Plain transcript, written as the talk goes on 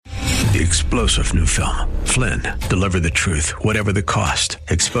The explosive new film, Flynn, deliver the truth, whatever the cost,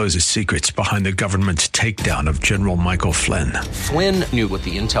 exposes secrets behind the government's takedown of General Michael Flynn. Flynn knew what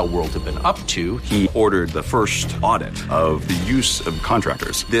the intel world had been up to. He ordered the first audit of the use of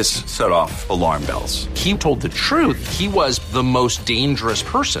contractors. This set off alarm bells. He told the truth. He was the most dangerous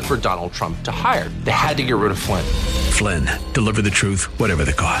person for Donald Trump to hire. They had to get rid of Flynn. Flynn, deliver the truth, whatever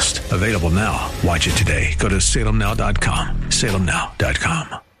the cost. Available now. Watch it today. Go to salemnow.com.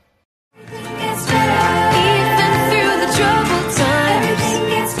 salemnow.com.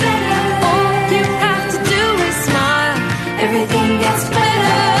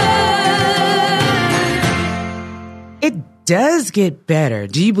 It does get better.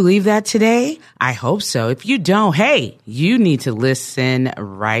 Do you believe that today? I hope so. If you don't, hey, you need to listen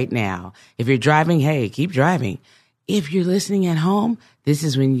right now. If you're driving, hey, keep driving. If you're listening at home, this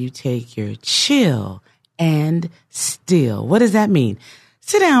is when you take your chill and still. What does that mean?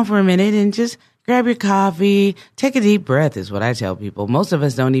 Sit down for a minute and just grab your coffee. Take a deep breath is what I tell people. Most of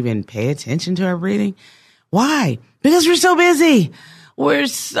us don't even pay attention to our breathing. Why? Because we're so busy. We're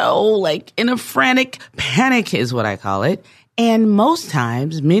so in a frantic panic is what I call it. And most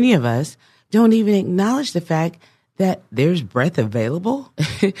times, many of us don't even acknowledge the fact that there's breath available.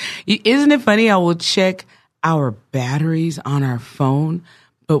 Isn't it funny? I will check our batteries on our phone,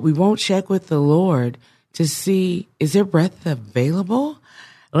 but we won't check with the Lord to see, is there breath available?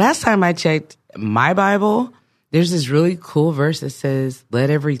 Last time I checked my Bible, there's this really cool verse that says, let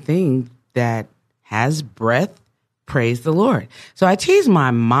everything that has breath praise the Lord. So I tease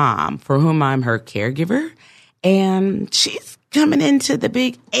my mom, for whom I'm her caregiver, and she's coming into the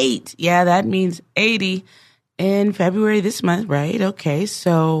big 8. Yeah, that means 80 in February this month, right? Okay,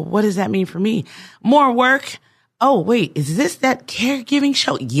 so what does that mean for me? More work. Oh, wait, is this that caregiving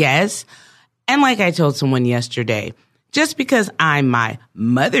show? Yes. And like I told someone yesterday, just because I'm my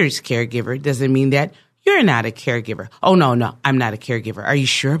mother's caregiver doesn't mean that you're not a caregiver. Oh, no, I'm not a caregiver. Are you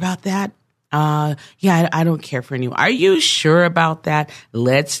sure about that? Yeah, I don't care for anyone. Are you sure about that?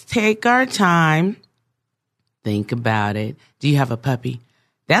 Let's take our time. Think about it. Do you have a puppy?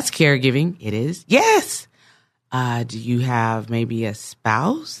 That's caregiving. It is. Yes. Do you have maybe a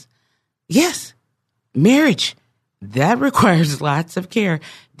spouse? Yes. Marriage. That requires lots of care.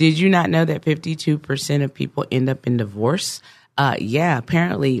 Did you not know that 52% of people end up in divorce? Yeah,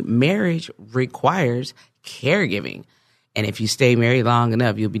 apparently marriage requires caregiving. And if you stay married long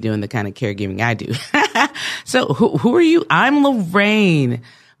enough, you'll be doing the kind of caregiving I do. So who are you? I'm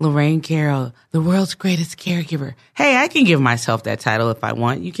Lorraine Carroll, the world's greatest caregiver. Hey, I can give myself that title if I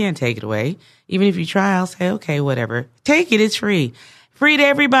want. You can't take it away. Even if you try, I'll say, okay, whatever. Take it. It's free. Free to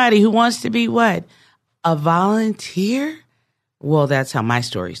everybody who wants to be what? A volunteer? Well, that's how my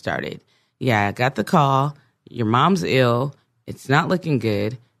story started. Yeah, I got the call. Your mom's ill. It's not looking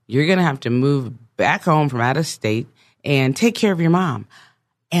good. You're going to have to move back home from out of state and take care of your mom.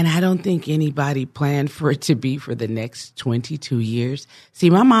 And I don't think anybody planned for it to be for the next 22 years.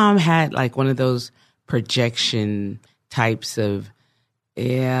 See, my mom had one of those projection types of,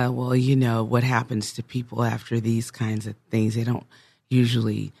 yeah, well, you know, what happens to people after these kinds of things. They don't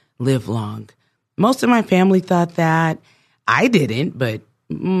usually live long. Most of my family thought that. I didn't, but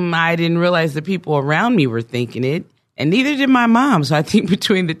I didn't realize the people around me were thinking it. And neither did my mom. So I think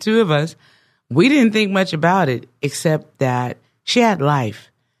between the two of us, we didn't think much about it, except that she had life.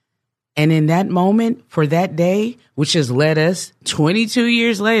 And in that moment, for that day, which has led us 22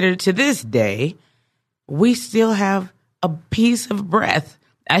 years later to this day, we still have a piece of breath.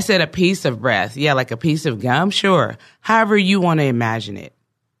 I said a piece of breath. Yeah, like a piece of gum, sure. However you want to imagine it.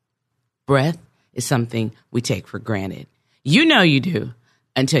 Breath is something we take for granted. You know you do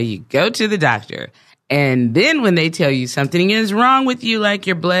until you go to the doctor. And then when they tell you something is wrong with you, like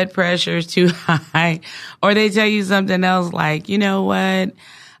your blood pressure is too high, or they tell you something else like, you know what,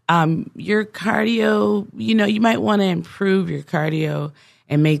 your cardio, you know, you might want to improve your cardio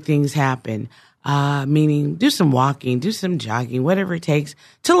and make things happen. Meaning do some walking, do some jogging, whatever it takes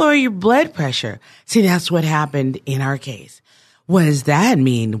to lower your blood pressure. See, that's what happened in our case. What does that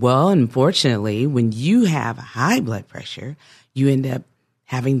mean? Well, unfortunately, when you have high blood pressure, you end up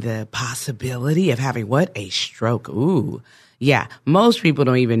having the possibility of having what? A stroke. Ooh. Yeah. Most people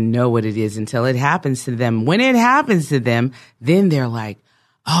don't even know what it is until it happens to them. When it happens to them, then they're like,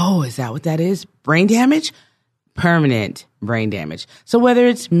 oh, is that what that is? Brain damage? Permanent brain damage. So whether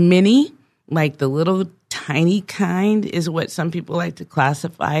it's mini, like the little tiny kind is what some people like to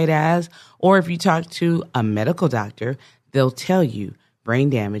classify it as, or if you talk to a medical doctor, they'll tell you brain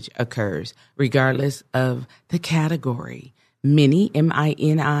damage occurs regardless of the category. Mini,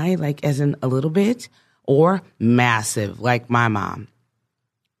 M-I-N-I, like as in a little bit, or massive, like my mom.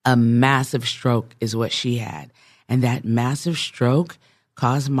 A massive stroke is what she had. And that massive stroke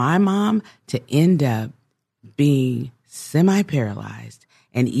caused my mom to end up being semi-paralyzed.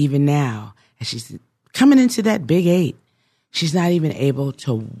 And even now, as she's coming into that big 8, she's not even able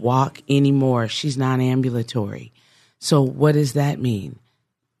to walk anymore. She's non-ambulatory. So what does that mean?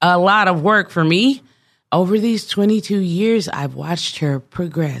 A lot of work for me. Over these 22 years, I've watched her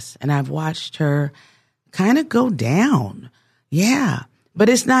progress and I've watched her kind of go down. Yeah. But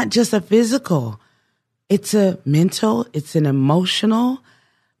it's not just a physical. It's a mental. It's an emotional.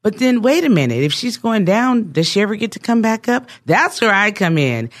 But then wait a minute. If she's going down, does she ever get to come back up? That's where I come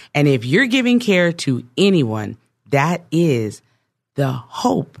in. And if you're giving care to anyone, that is the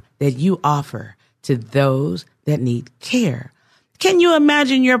hope that you offer to those that need care. Can you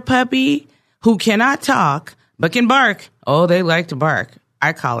imagine your puppy who cannot talk but can bark? Oh, they like to bark.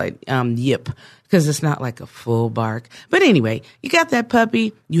 I call it yip because it's not like a full bark. But anyway, you got that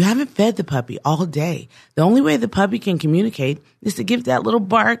puppy. You haven't fed the puppy all day. The only way the puppy can communicate is to give that little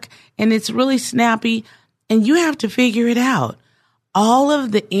bark, and it's really snappy, and you have to figure it out. All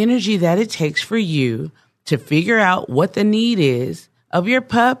of the energy that it takes for you to figure out what the need is of your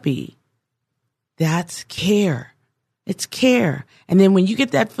puppy, that's care. It's care. And then when you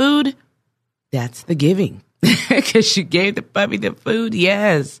get that food, that's the giving. Because you gave the puppy the food,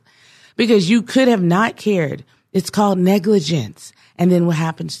 yes. Because you could have not cared. It's called negligence. And then what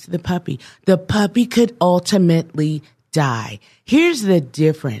happens to the puppy? The puppy could ultimately die. Here's the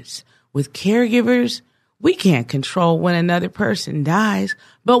difference. With caregivers, we can't control when another person dies,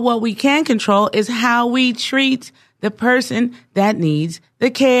 but what we can control is how we treat the person that needs the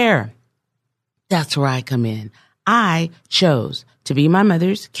care. That's where I come in. I chose to be my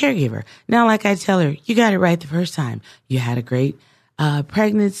mother's caregiver. Now, like I tell her, you got it right the first time. You had a great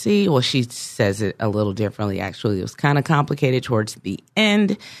pregnancy. Well, she says it a little differently. Actually, it was kind of complicated towards the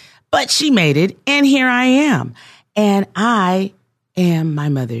end, but she made it. And here I am. And I am my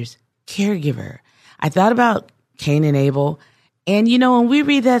mother's caregiver. I thought about Cain and Abel. And, you know, when we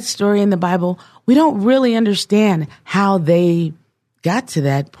read that story in the Bible, we don't really understand how they got to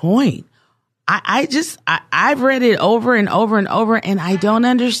that point. I've read it over and over and over, and I don't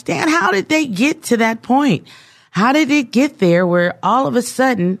understand. How did they get to that point? How did it get there where all of a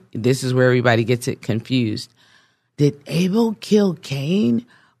sudden, this is where everybody gets it confused. Did Abel kill Cain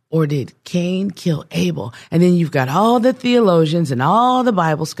or did Cain kill Abel? And then you've got all the theologians and all the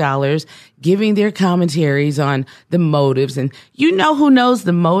Bible scholars giving their commentaries on the motives. And you know who knows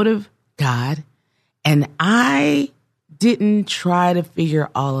the motive? God. And I didn't try to figure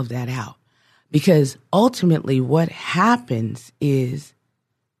all of that out. Because ultimately what happens is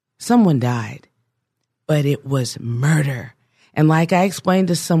someone died, but it was murder. And like I explained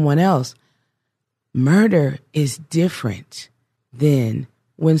to someone else, murder is different than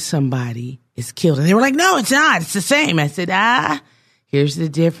when somebody is killed. And they were like, no, it's not. It's the same. I said, here's the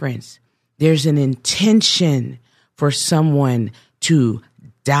difference. There's an intention for someone to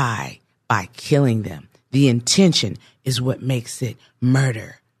die by killing them. The intention is what makes it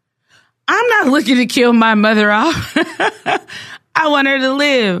murder. I'm not looking to kill my mother off. I want her to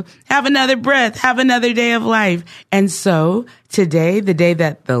live, have another breath, have another day of life. And so today, the day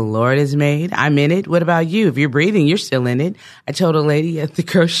that the Lord has made, I'm in it. What about you? If you're breathing, you're still in it. I told a lady at the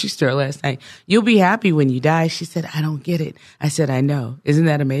grocery store last night, you'll be happy when you die. She said, I don't get it. I said, I know. Isn't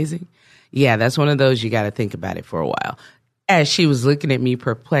that amazing? Yeah, that's one of those you got to think about it for a while. As she was looking at me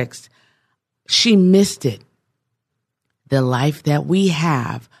perplexed, she missed it. The life that we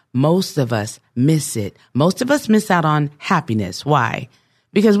have, most of us miss it. Most of us miss out on happiness. Why?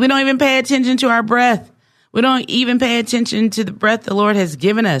 Because we don't even pay attention to our breath. We don't even pay attention to the breath the Lord has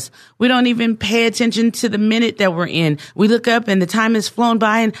given us. We don't even pay attention to the minute that we're in. We look up and the time has flown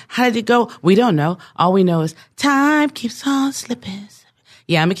by, and how did it go? We don't know. All we know is time keeps on slipping.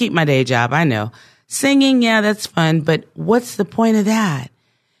 Yeah, I'm going to keep my day job. I know. Singing, yeah, that's fun. But what's the point of that?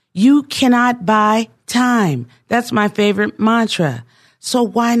 You cannot buy time. That's my favorite mantra. So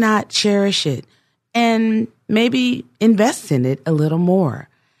why not cherish it and maybe invest in it a little more?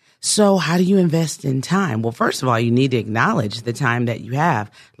 So how do you invest in time? Well, first of all, you need to acknowledge the time that you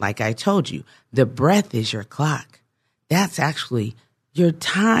have. Like I told you, the breath is your clock. That's actually your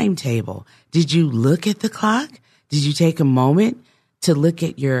timetable. Did you look at the clock? Did you take a moment to look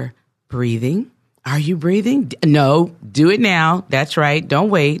at your breathing? Are you breathing? No, do it now. That's right. Don't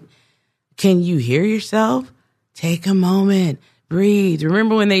wait. Can you hear yourself? Take a moment. Breathe.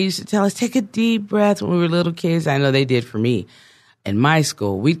 Remember when they used to tell us, take a deep breath when we were little kids? I know they did for me. In my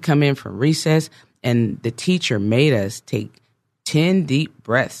school, we'd come in from recess and the teacher made us take 10 deep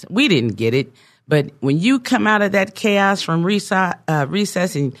breaths. We didn't get it, But when you come out of that chaos from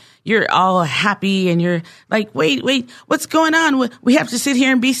recess and you're all happy and you're like, wait, what's going on? We have to sit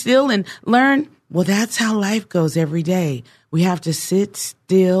here and be still and learn. Well, that's how life goes every day. We have to sit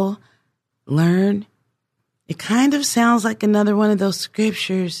still, learn. It kind of sounds like another one of those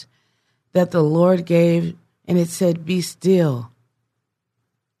scriptures that the Lord gave, and it said, be still.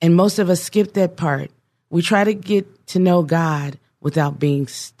 And most of us skip that part. We try to get to know God without being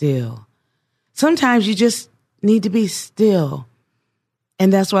still. Sometimes you just need to be still.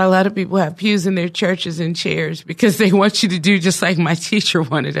 And that's why a lot of people have pews in their churches and chairs, because they want you to do just like my teacher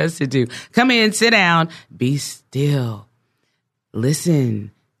wanted us to do. Come in, sit down, be still.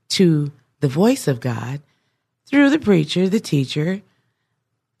 Listen to the voice of God through the preacher, the teacher,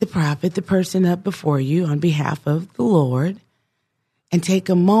 the prophet, the person up before you on behalf of the Lord, and take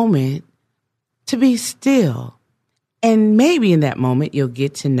a moment to be still. And maybe in that moment, you'll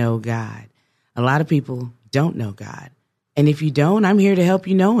get to know God. A lot of people don't know God. And if you don't, I'm here to help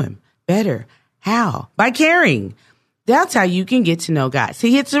you know him better. How? By caring. That's how you can get to know God.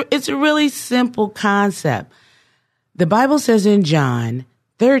 See, it's a really simple concept. The Bible says in John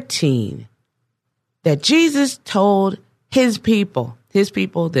 13 that Jesus told his people,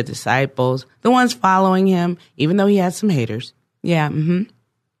 the disciples, the ones following him, even though he had some haters. Yeah,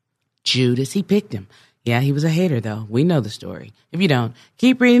 Judas, he picked him. Yeah, he was a hater, though. We know the story. If you don't,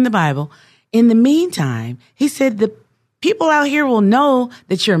 keep reading the Bible. In the meantime, he said the people out here will know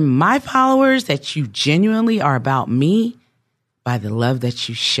that you're my followers, that you genuinely are about me by the love that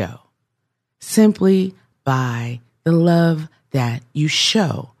you show. Simply by the love that you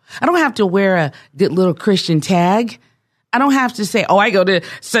show. I don't have to wear a good little Christian tag. I don't have to say, I go to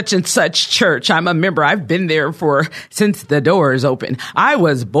such and such church. I'm a member. I've been there since the doors open. I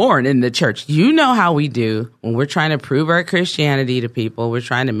was born in the church. You know how we do when we're trying to prove our Christianity to people. We're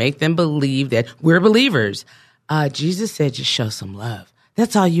trying to make them believe that we're believers. Jesus said, just show some love.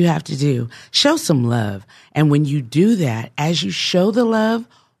 That's all you have to do. Show some love. And when you do that, as you show the love,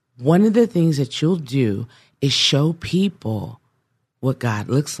 one of the things that you'll do is show people what God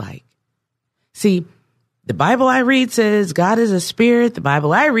looks like. See, the Bible I read says God is a spirit. The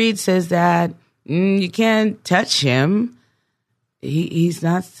Bible I read says that you can't touch him. He's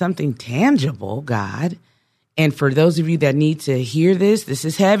not something tangible, God. And for those of you that need to hear this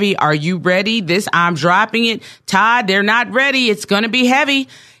is heavy. Are you ready? I'm dropping it. Todd, they're not ready. It's going to be heavy.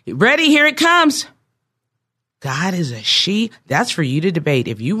 Ready? Here it comes. God is a she. That's for you to debate.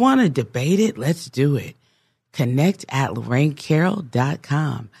 If you want to debate it, let's do it. Connect at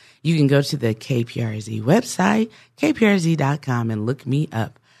LorraineCarroll.com. You can go to the KPRZ website, kprz.com, and look me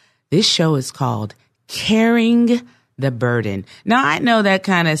up. This show is called Carrying the Burden. Now, I know that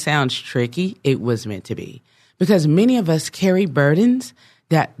kind of sounds tricky. It was meant to be, because many of us carry burdens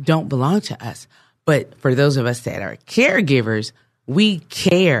that don't belong to us. But for those of us that are caregivers, we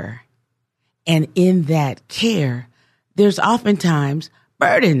care. And in that care, there's oftentimes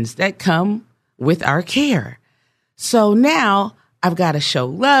burdens that come with our care. So now I've got to show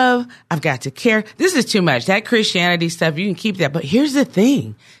love. I've got to care. This is too much. That Christianity stuff, you can keep that. But here's the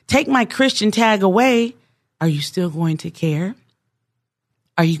thing. Take my Christian tag away. Are you still going to care?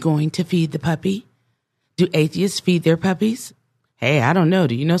 Are you going to feed the puppy? Do atheists feed their puppies? Hey, I don't know.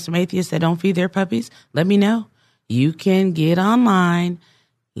 Do you know some atheists that don't feed their puppies? Let me know. You can get online.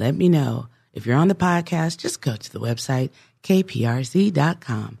 Let me know. If you're on the podcast, just go to the website,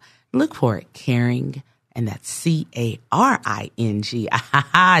 kprz.com. Look for it, Caring. And that's Caring. Did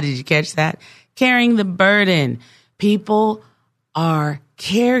you catch that? Carrying the burden. People are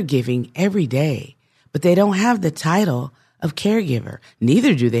caregiving every day, but they don't have the title of caregiver.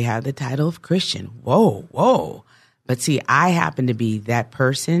 Neither do they have the title of Christian. Whoa. But see, I happen to be that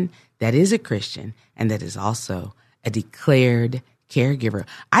person that is a Christian and that is also a declared caregiver.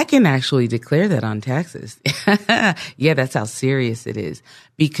 I can actually declare that on taxes. Yeah, that's how serious it is.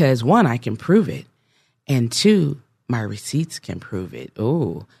 Because one, I can prove it. And two, my receipts can prove it.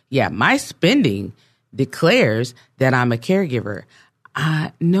 Oh, yeah, my spending declares that I'm a caregiver.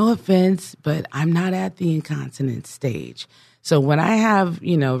 No offense, but I'm not at the incontinence stage. So when I have,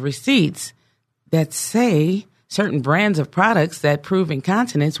 receipts that say certain brands of products that prove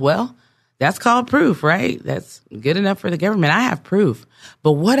incontinence, well, that's called proof, right? That's good enough for the government. I have proof.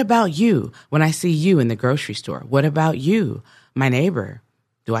 But what about you when I see you in the grocery store? What about you, my neighbor?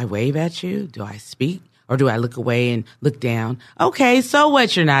 Do I wave at you? Do I speak? Or do I look away and look down? Okay, so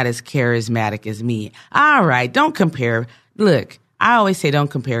what? You're not as charismatic as me. All right, don't compare. Look, I always say don't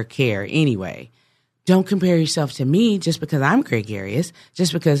compare care anyway. Don't compare yourself to me just because I'm gregarious,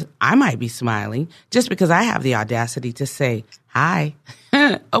 just because I might be smiling, just because I have the audacity to say hi.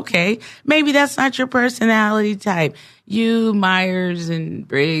 Okay, maybe that's not your personality type. You, Myers and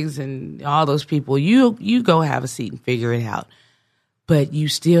Briggs and all those people, you go have a seat and figure it out. But you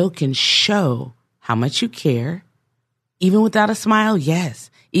still can show how much you care, even without a smile, yes.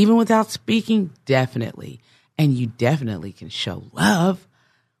 Even without speaking, definitely. And you definitely can show love.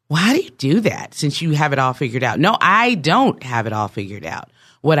 Well, how do you do that since you have it all figured out? No, I don't have it all figured out.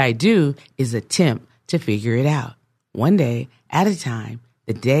 What I do is attempt to figure it out. One day at a time,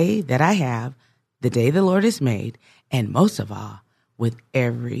 the day that I have, the day the Lord has made, and most of all, with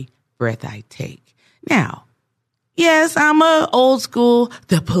every breath I take. Now, yes, I'm a old school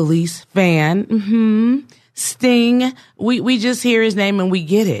The Police fan. Sting. We just hear his name and we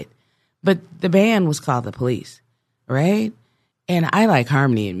get it. But the band was called The Police, right? And I like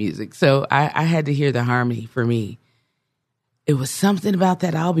harmony in music, so I had to hear the harmony for me. It was something about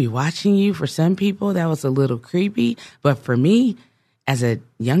that I'll be watching you. For some people, that was a little creepy. But for me, as a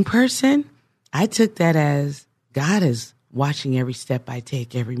young person, I took that as God is watching every step I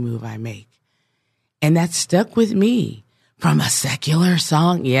take, every move I make. And that stuck with me. From a secular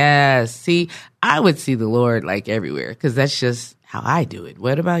song? Yes. See, I would see the Lord like everywhere because that's just how I do it.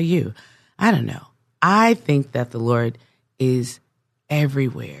 What about you? I don't know. I think that the Lord is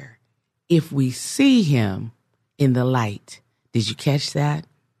everywhere if we see him in the light. Did you catch that?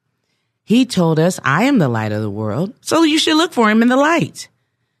 He told us, I am the light of the world, so you should look for him in the light.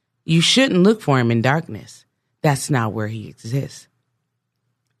 You shouldn't look for him in darkness. That's not where he exists.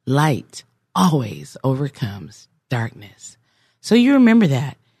 Light always overcomes darkness. So you remember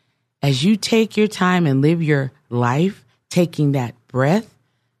that as you take your time and live your life, taking that breath,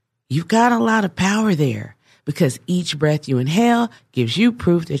 you've got a lot of power there because each breath you inhale gives you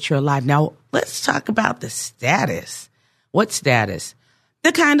proof that you're alive. Now, let's talk about the status. What status?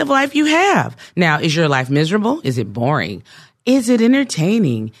 The kind of life you have. Now, is your life miserable? Is it boring? Is it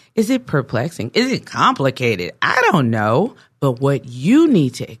entertaining? Is it perplexing? Is it complicated? I don't know. But what you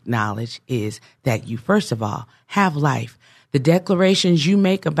need to acknowledge is that you, first of all, have life. The declarations you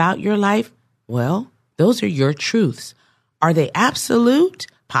make about your life, well, those are your truths. Are they absolute?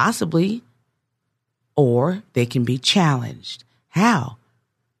 Possibly. Or they can be challenged. How?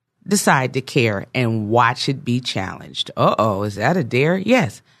 Decide to care and watch it be challenged. Uh-oh, is that a dare?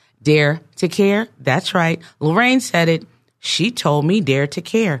 Yes. Dare to care? That's right. Lorraine said it. She told me dare to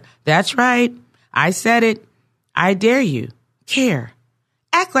care. That's right. I said it. I dare you. Care.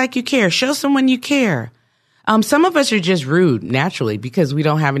 Act like you care. Show someone you care. Some of us are just rude naturally because we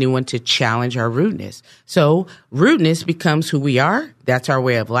don't have anyone to challenge our rudeness. So rudeness becomes who we are. That's our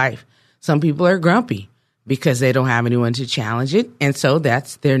way of life. Some people are grumpy because they don't have anyone to challenge it. And so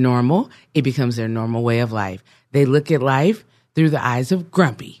that's their normal. It becomes their normal way of life. They look at life through the eyes of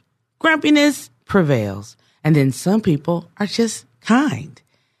grumpy. Grumpiness prevails. And then some people are just kind.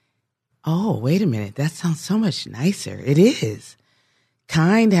 Oh, wait a minute. That sounds so much nicer. It is.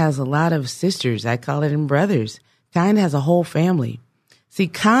 Kind has a lot of sisters. I call it in brothers. Kind has a whole family. See,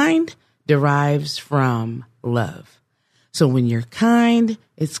 kind derives from love. So when you're kind,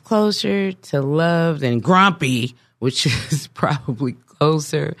 it's closer to love than grumpy, which is probably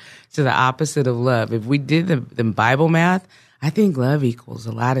closer to the opposite of love. If we did the Bible math, I think love equals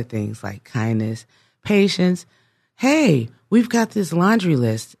a lot of things like kindness, patience. Hey, we've got this laundry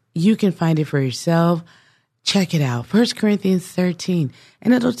list. You can find it for yourself. Check it out. 1 Corinthians 13.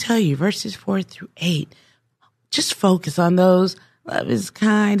 And it'll tell you verses 4-8. Just focus on those. Love is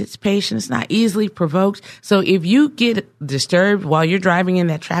kind. It's patient. It's not easily provoked. So if you get disturbed while you're driving in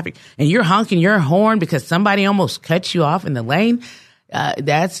that traffic and you're honking your horn because somebody almost cut you off in the lane,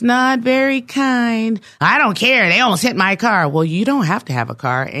 that's not very kind. I don't care. They almost hit my car. Well, you don't have to have a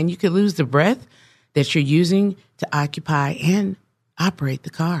car, and you could lose the breath that you're using to occupy and operate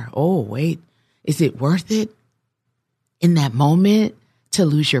the car. Oh, wait. Is it worth it in that moment to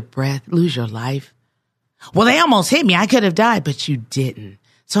lose your breath, lose your life? Well, they almost hit me. I could have died, but you didn't.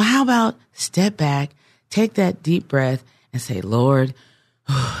 So how about step back, take that deep breath and say, Lord,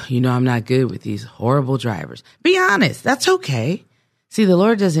 you know I'm not good with these horrible drivers. Be honest. That's okay. See, the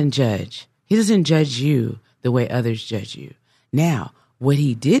Lord doesn't judge. He doesn't judge you the way others judge you. Now, what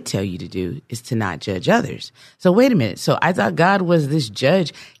he did tell you to do is to not judge others. So wait a minute. So I thought God was this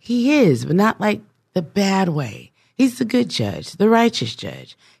judge. He is, but not like the bad way. He's the good judge, the righteous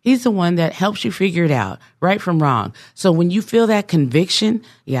judge. He's the one that helps you figure it out, right from wrong. So when you feel that conviction,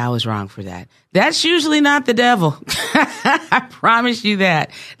 yeah, I was wrong for that. That's usually not the devil. I promise you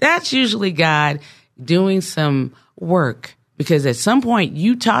that. That's usually God doing some work because at some point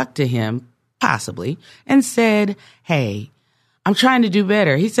you talked to him, possibly, and said, hey, I'm trying to do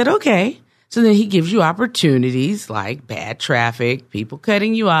better. He said, okay. So then he gives you opportunities like bad traffic, people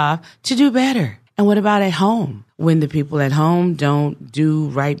cutting you off to do better. And what about at home? When the people at home don't do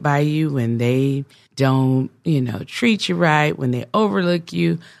right by you, when they don't, treat you right, when they overlook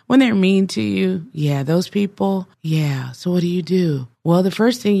you, when they're mean to you. Yeah, those people. Yeah. So what do? Well, the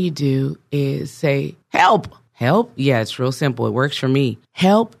first thing you do is say, help. Help? Yeah, it's real simple. It works for me.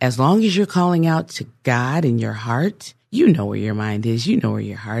 Help, as long as you're calling out to God in your heart. You know where your mind is. You know where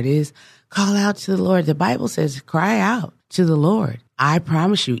your heart is. Call out to the Lord. The Bible says, cry out to the Lord. I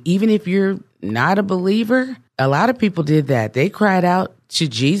promise you, even if you're not a believer, a lot of people did that. They cried out to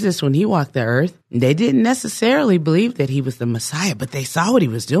Jesus when he walked the earth. They didn't necessarily believe that he was the Messiah, but they saw what he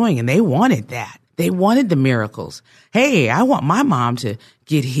was doing and they wanted that. They wanted the miracles. Hey, I want my mom to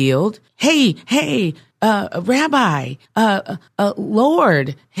get healed. Hey, Rabbi,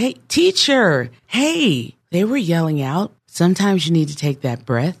 Lord, hey, teacher, hey. They were yelling out. Sometimes you need to take that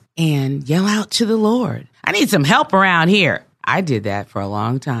breath and yell out to the Lord. I need some help around here. I did that for a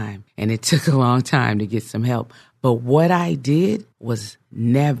long time, and it took a long time to get some help. But what I did was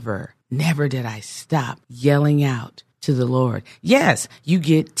never did I stop yelling out to the Lord. Yes, you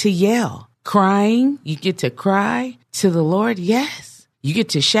get to yell. Crying, you get to cry to the Lord. Yes, you get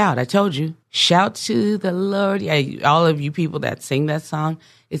to shout. I told you, shout to the Lord. Yeah, all of you people that sing that song,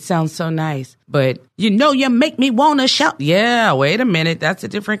 it sounds so nice. But you make me want to shout. Yeah, wait a minute. That's a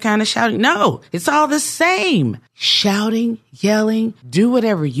different kind of shouting. No, it's all the same. Shouting, yelling, do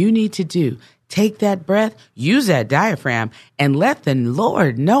whatever you need to do. Take that breath, use that diaphragm, and let the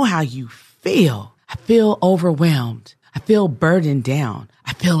Lord know how you feel. I feel overwhelmed. I feel burdened down.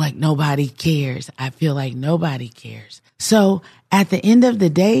 I feel like nobody cares. I feel like nobody cares. So at the end of the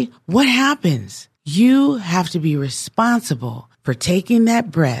day, what happens? You have to be responsible for taking that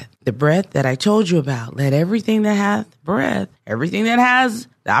breath, the breath that I told you about. Let everything that hath breath, everything that has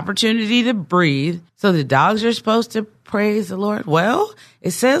the opportunity to breathe. So the dogs are supposed to praise the Lord. Well,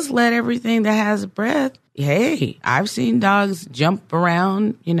 it says let everything that has breath. Hey, I've seen dogs jump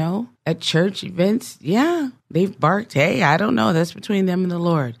around, at church events. Yeah, they've barked. Hey, I don't know. That's between them and the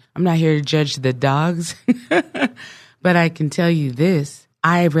Lord. I'm not here to judge the dogs. But I can tell you this.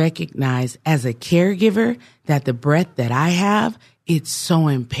 I recognize as a caregiver that the breath that I have, it's so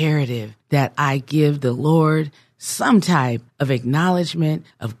imperative that I give the Lord some type of acknowledgement,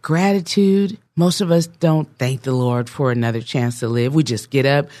 of gratitude. Most of us don't thank the Lord for another chance to live. We just get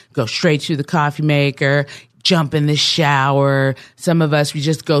up, go straight to the coffee maker, jump in the shower. Some of us, we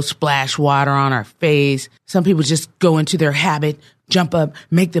just go splash water on our face. Some people just go into their habit, jump up,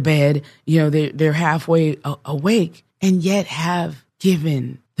 make the bed. They're halfway awake and yet have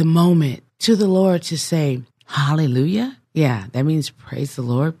given the moment to the Lord to say, hallelujah. Yeah, that means praise the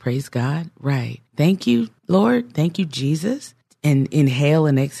Lord, praise God. Right. Thank you, Lord. Thank you, Jesus. And inhale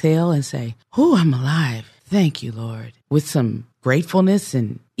and exhale and say, I'm alive. Thank you, Lord. With some gratefulness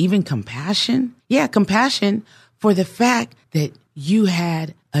and even compassion. Yeah, compassion for the fact that you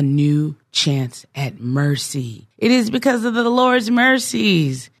had a new chance at mercy. It is because of the Lord's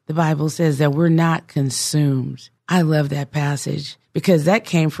mercies. The Bible says that we're not consumed. I love that passage because that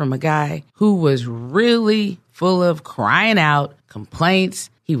came from a guy who was really full of crying out, complaints.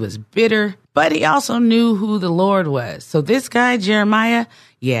 He was bitter, but he also knew who the Lord was. So this guy, Jeremiah,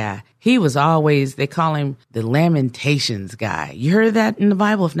 yeah, he was always, they call him the Lamentations guy. You heard that in the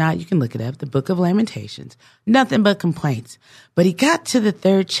Bible? If not, you can look it up, the book of Lamentations. Nothing but complaints. But he got to the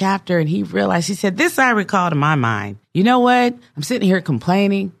 3rd chapter and he realized, he said, this I recall to my mind. You know what? I'm sitting here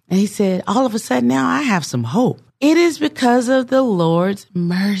complaining. And he said, all of a sudden now I have some hope. It is because of the Lord's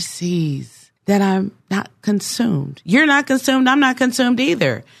mercies that I'm not consumed. You're not consumed. I'm not consumed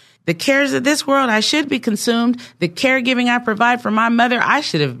either. The cares of this world, I should be consumed. The caregiving I provide for my mother, I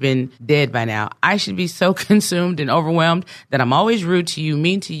should have been dead by now. I should be so consumed and overwhelmed that I'm always rude to you,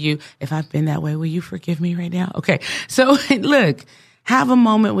 mean to you. If I've been that way, will you forgive me right now? Okay. So look, have a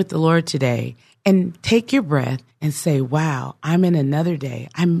moment with the Lord today and take your breath and say, wow, I'm in another day.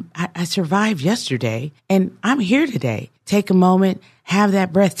 I survived yesterday and I'm here today. Take a moment, have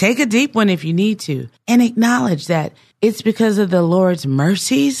that breath, take a deep one if you need to, and acknowledge that it's because of the Lord's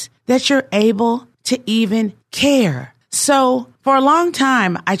mercies that you're able to even care. So for a long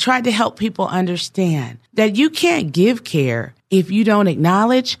time, I tried to help people understand that you can't give care if you don't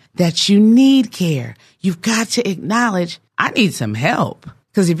acknowledge that you need care. You've got to acknowledge, I need some help.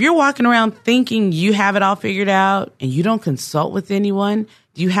 Because if you're walking around thinking you have it all figured out and you don't consult with anyone,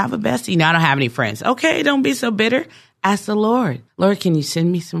 do you have a bestie? No, I don't have any friends. Okay, don't be so bitter. Ask the Lord. Lord, can you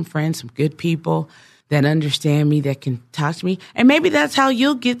send me some friends, some good people that understand me, that can talk to me? And maybe that's how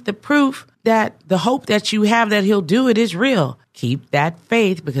you'll get the proof that the hope that you have that he'll do it is real. Keep that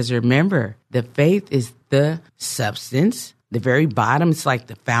faith, because remember, The faith is the substance, the very bottom. It's like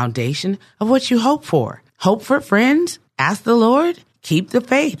the foundation of what you hope for. Hope for, friends? Ask the Lord. Keep the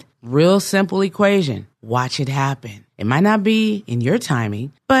faith. Real simple equation. Watch it happen. It might not be in your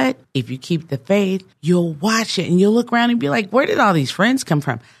timing, but if you keep the faith, you'll watch it and you'll look around and be like, where did all these friends come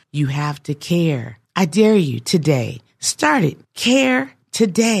from? You have to care. I dare you today. Start it. Care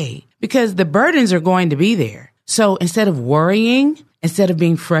today, because the burdens are going to be there. So instead of worrying, instead of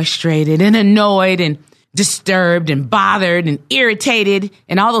being frustrated and annoyed and disturbed and bothered and irritated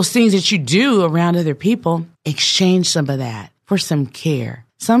and all those things that you do around other people, exchange some of that for some care.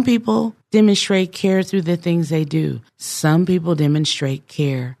 Some people demonstrate care through the things they do. Some people demonstrate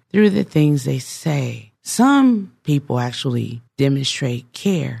care through the things they say. Some people actually demonstrate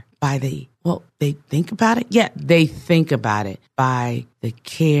care by they think about it. Yeah, they think about it by the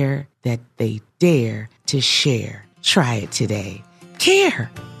care that they dare to share. Try it today. Care.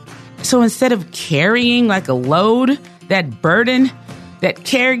 So instead of carrying like a load, that burden, that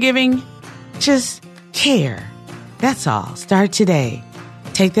caregiving, just care. That's all. Start today.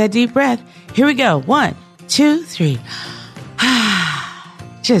 Take that deep breath. Here we go. 1, 2, 3.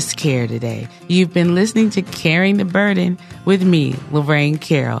 Just care today. You've been listening to Carrying the Burden with me, Lorraine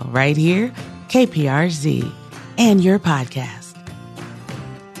Carroll, right here, KPRZ, and your podcast.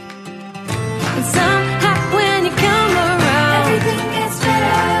 Somehow when you come around, everything gets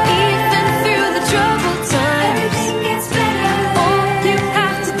better. Even through the troubled times, everything gets better. All you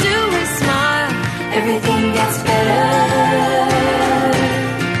have to do is smile. Everything gets better.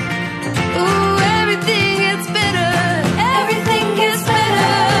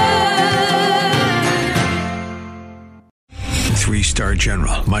 Three-star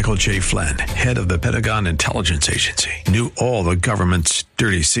General Michael J. Flynn, head of the Pentagon Intelligence Agency, knew all the government's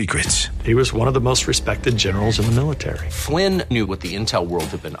dirty secrets. He was one of the most respected generals in the military. Flynn knew what the intel world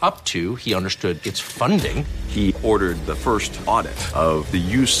had been up to. He understood its funding. He ordered the first audit of the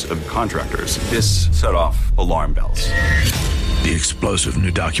use of contractors. This set off alarm bells. The explosive new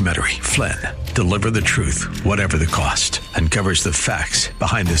documentary, Flynn, Deliver the Truth, Whatever the Cost, uncovers the facts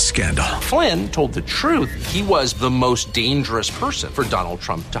behind this scandal. Flynn told the truth. He was the most dangerous person for Donald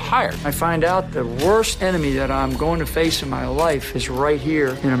Trump to hire. I find out the worst enemy that I'm going to face in my life is right here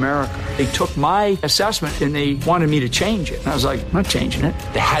in America. They took my assessment and they wanted me to change it. And I was like, I'm not changing it.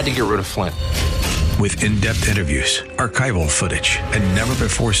 They had to get rid of Flynn. With in-depth interviews, archival footage, and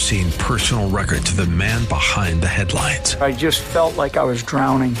never-before-seen personal records of the man behind the headlines. I just felt like I was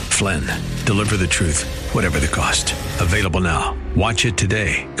drowning. Flynn, Deliver the Truth, Whatever the Cost. Available now. Watch it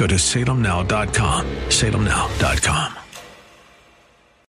today. Go to salemnow.com. salemnow.com.